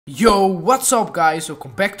Yo, what's up guys,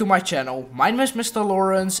 welcome back to my channel. My name is Mr.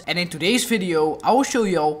 Lawrence and in today's video I will show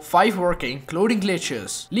you all 5 working clothing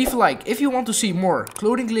glitches. Leave a like if you want to see more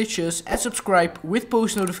clothing glitches and subscribe with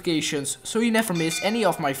post notifications so you never miss any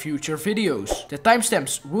of my future videos. The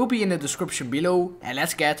timestamps will be in the description below and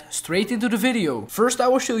let's get straight into the video. First I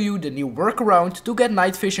will show you the new workaround to get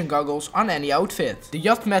night vision goggles on any outfit. The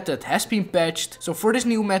yacht method has been patched, so for this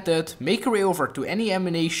new method make your way over to any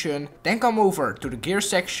ammunition, then come over to the gear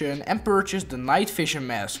section and purchase the night vision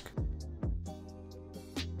mask.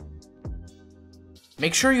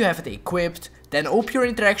 Make sure you have it equipped, then open your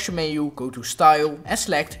interaction menu, go to style and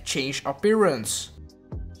select change appearance.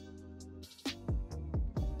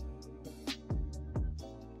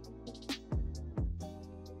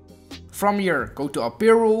 From here go to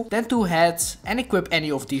apparel, then to hats and equip any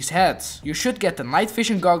of these hats. You should get the night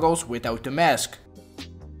vision goggles without the mask.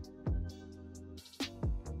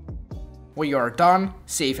 When you are done,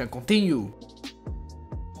 save and continue.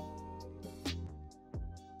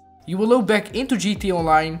 You will load back into GT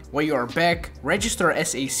Online. When you are back, register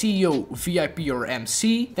as a CEO, VIP or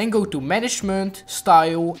MC, then go to Management,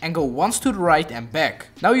 Style and go once to the right and back.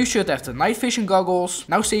 Now you should have the night vision goggles,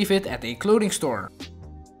 now save it at a clothing store.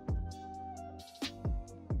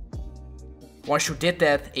 Once you did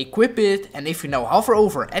that, equip it, and if you now hover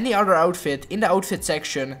over any other outfit in the outfit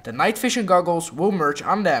section, the night vision goggles will merge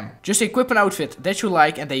on them. Just equip an outfit that you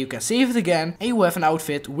like and then you can save it again and you will have an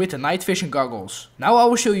outfit with the night vision goggles. Now I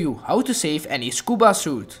will show you how to save any scuba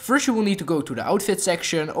suit. First you will need to go to the outfit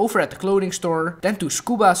section over at the clothing store, then to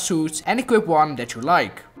scuba suits and equip one that you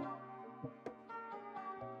like.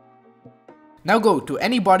 Now go to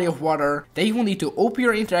any body of water, then you will need to open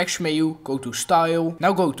your interaction menu, go to style,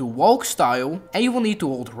 now go to walk style and you will need to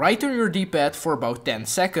hold right on your D-pad for about 10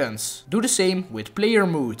 seconds. Do the same with player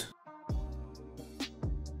mode.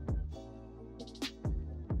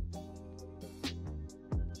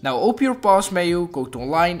 Now open your pause menu, go to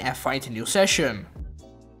online and find a new session.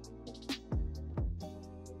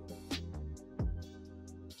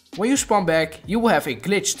 When you spawn back, you will have a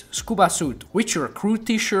glitched scuba suit with your crew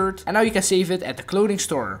t-shirt and now you can save it at the clothing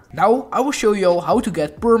store. Now I will show you all how to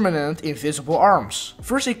get permanent invisible arms.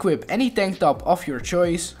 First equip any tank top of your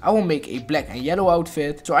choice. I will make a black and yellow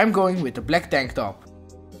outfit, so I'm going with the black tank top.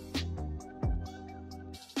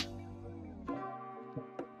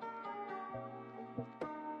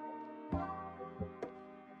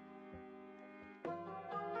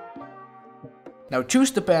 Now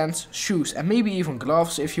choose the pants, shoes and maybe even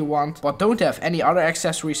gloves if you want, but don't have any other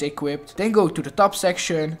accessories equipped. Then go to the top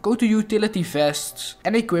section, go to utility vests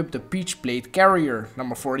and equip the peach plate carrier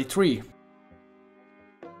number 43.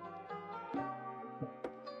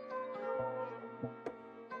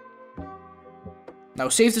 Now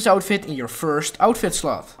save this outfit in your first outfit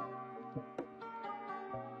slot.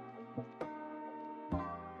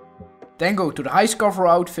 Then go to the heist cover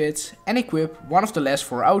outfits and equip one of the last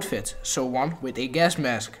 4 outfits, so one with a gas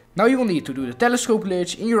mask. Now you will need to do the telescope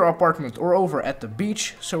glitch in your apartment or over at the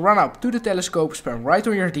beach, so run up to the telescope, spam right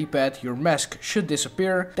on your D-pad, your mask should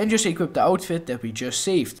disappear, then just equip the outfit that we just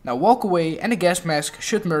saved. Now walk away and the gas mask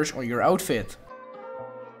should merge on your outfit.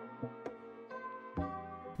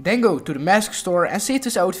 Then go to the mask store and save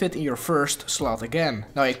this outfit in your first slot again.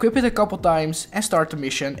 Now equip it a couple times and start the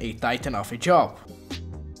mission a titan of a job.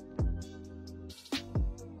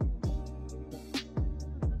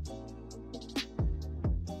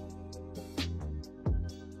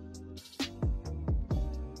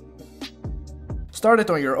 Start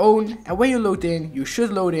it on your own and when you load in, you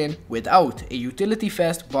should load in without a utility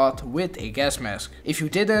vest but with a gas mask. If you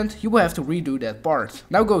didn't, you will have to redo that part.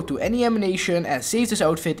 Now go to any ammunition and save this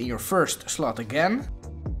outfit in your first slot again.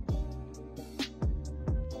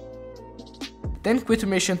 Then quit the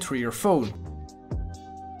mission through your phone.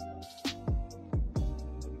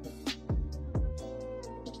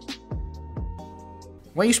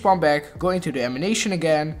 When you spawn back, go into the ammunition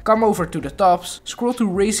again, come over to the tops, scroll to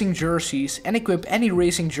racing jerseys and equip any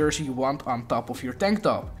racing jersey you want on top of your tank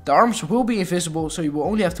top. The arms will be invisible, so you will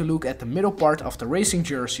only have to look at the middle part of the racing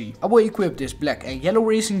jersey. I will equip this black and yellow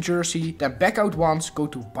racing jersey, then back out once, go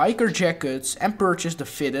to biker jackets and purchase the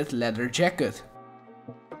fitted leather jacket.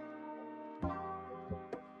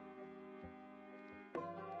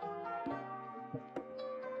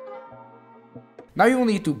 Now you will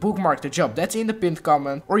need to bookmark the job that's in the pinned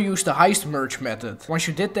comment or use the heist merge method. Once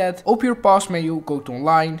you did that, open your pause menu, go to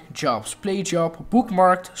online, jobs, play job,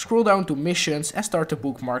 bookmarked, scroll down to missions and start the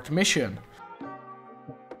bookmarked mission.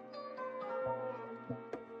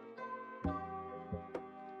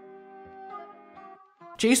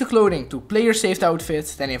 Change the clothing to player saved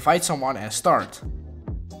outfit, then invite someone and start.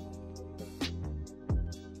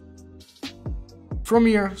 From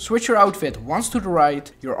here, switch your outfit once to the right,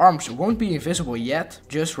 your arms won't be invisible yet,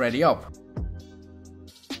 just ready up.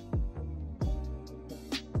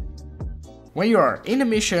 When you are in the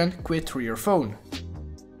mission, quit through your phone.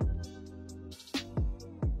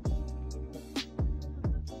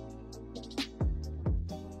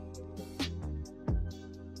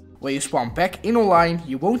 When you spawn back in online,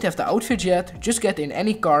 you won't have the outfit yet, just get in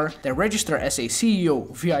any car, then register as a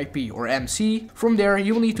CEO, VIP or MC. From there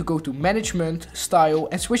you will need to go to Management, Style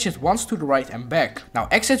and switch it once to the right and back. Now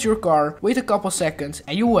exit your car, wait a couple seconds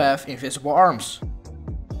and you will have invisible arms.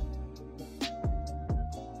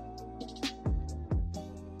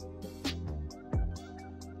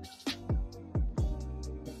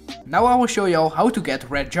 Now I will show you how to get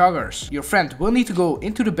red joggers. Your friend will need to go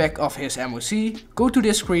into the back of his MOC, go to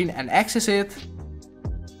this screen and access it.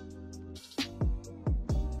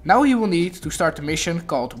 Now you will need to start the mission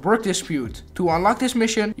called Work Dispute. To unlock this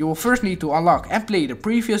mission, you will first need to unlock and play the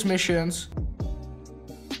previous missions.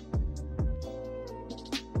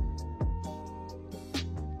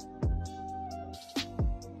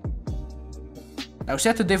 Now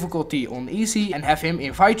set the difficulty on easy and have him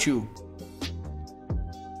invite you.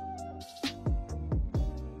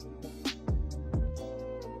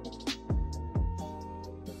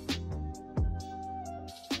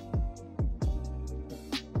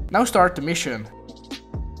 Now start the mission.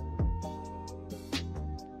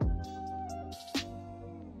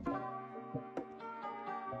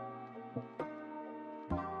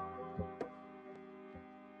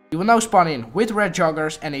 You will now spawn in with red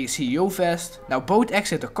joggers and a CEO vest. Now both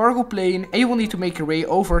exit the cargo plane and you will need to make your way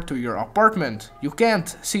over to your apartment. You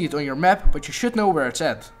can't see it on your map, but you should know where it's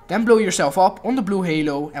at. Then blow yourself up on the blue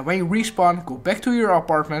halo and when you respawn, go back to your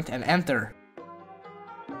apartment and enter.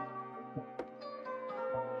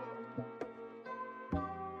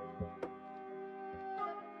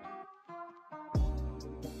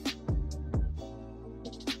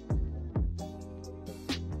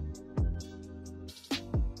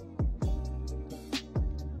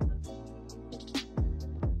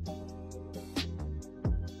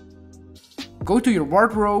 Go to your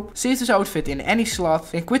wardrobe, save this outfit in any slot,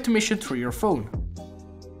 then quit the mission through your phone.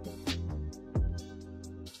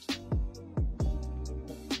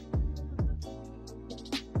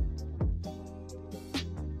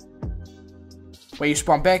 When you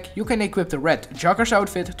spawn back, you can equip the red Joggers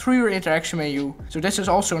outfit through your interaction menu, so this is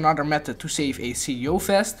also another method to save a CEO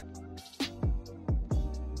vest.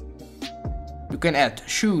 You can add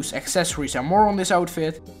shoes, accessories and more on this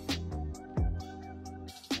outfit.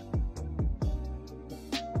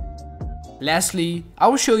 Lastly, I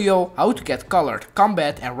will show you how to get colored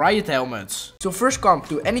combat and riot helmets. So first come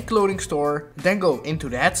to any clothing store, then go into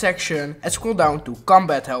the head section and scroll down to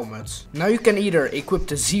combat helmets. Now you can either equip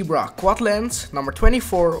the Zebra quad lens number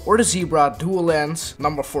 24 or the Zebra dual lens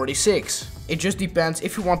number 46. It just depends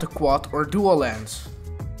if you want a quad or dual lens.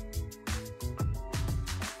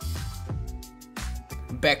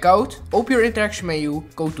 Back out, open your interaction menu,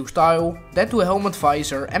 go to style, then to helmet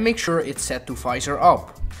visor and make sure it's set to visor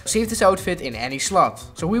up. Save this outfit in any slot.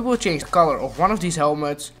 So we will change the color of one of these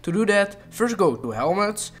helmets. To do that, first go to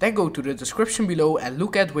helmets, then go to the description below and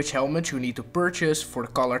look at which helmet you need to purchase for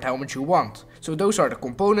the colored helmet you want. So those are the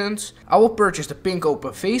components. I will purchase the pink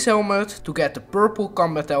open face helmet to get the purple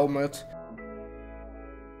combat helmet.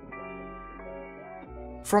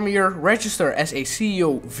 From here, register as a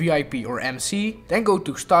CEO, VIP or MC, then go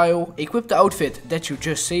to style, equip the outfit that you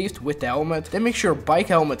just saved with the helmet, then make sure bike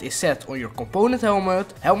helmet is set on your component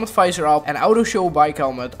helmet, helmet visor up and auto show bike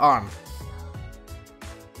helmet on.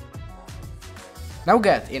 Now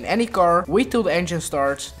get in any car, wait till the engine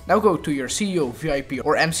starts, now go to your CEO, VIP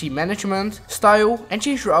or MC management, style and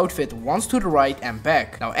change your outfit once to the right and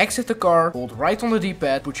back. Now exit the car, hold right on the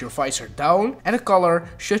D-pad, put your visor down and the color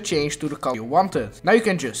should change to the color you wanted. Now you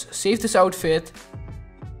can just save this outfit.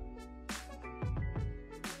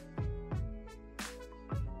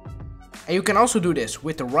 And you can also do this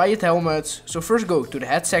with the riot helmets, so first go to the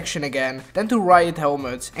head section again, then to riot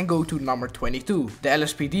helmets and go to number 22, the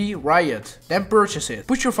LSPD riot, then purchase it.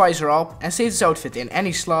 Put your visor up and save this outfit in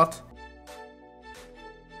any slot.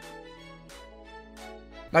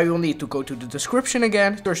 Now you will need to go to the description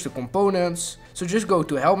again, search the components, so just go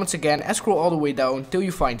to helmets again and scroll all the way down till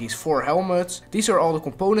you find these 4 helmets. These are all the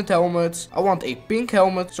component helmets. I want a pink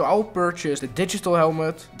helmet, so I will purchase the digital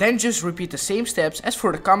helmet. Then just repeat the same steps as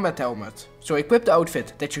for the combat helmet. So equip the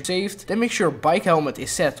outfit that you saved, then make sure bike helmet is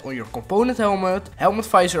set on your component helmet, helmet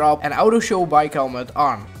visor up and auto show bike helmet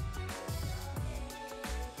on.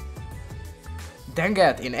 then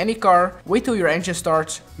get in any car, wait till your engine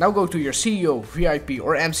starts, now go to your CEO, VIP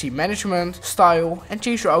or MC management, style and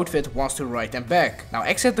change your outfit once to right and back. Now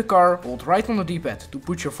exit the car, hold right on the D-pad to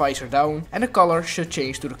put your visor down and the color should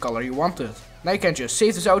change to the color you wanted. Now you can just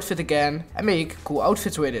save this outfit again and make cool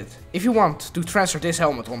outfits with it. If you want to transfer this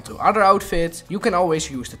helmet onto other outfits, you can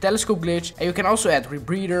always use the telescope glitch, and you can also add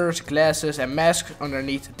rebreathers, glasses and masks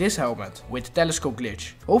underneath this helmet with the telescope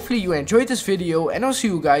glitch. Hopefully you enjoyed this video and I'll see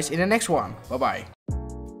you guys in the next one. Bye bye.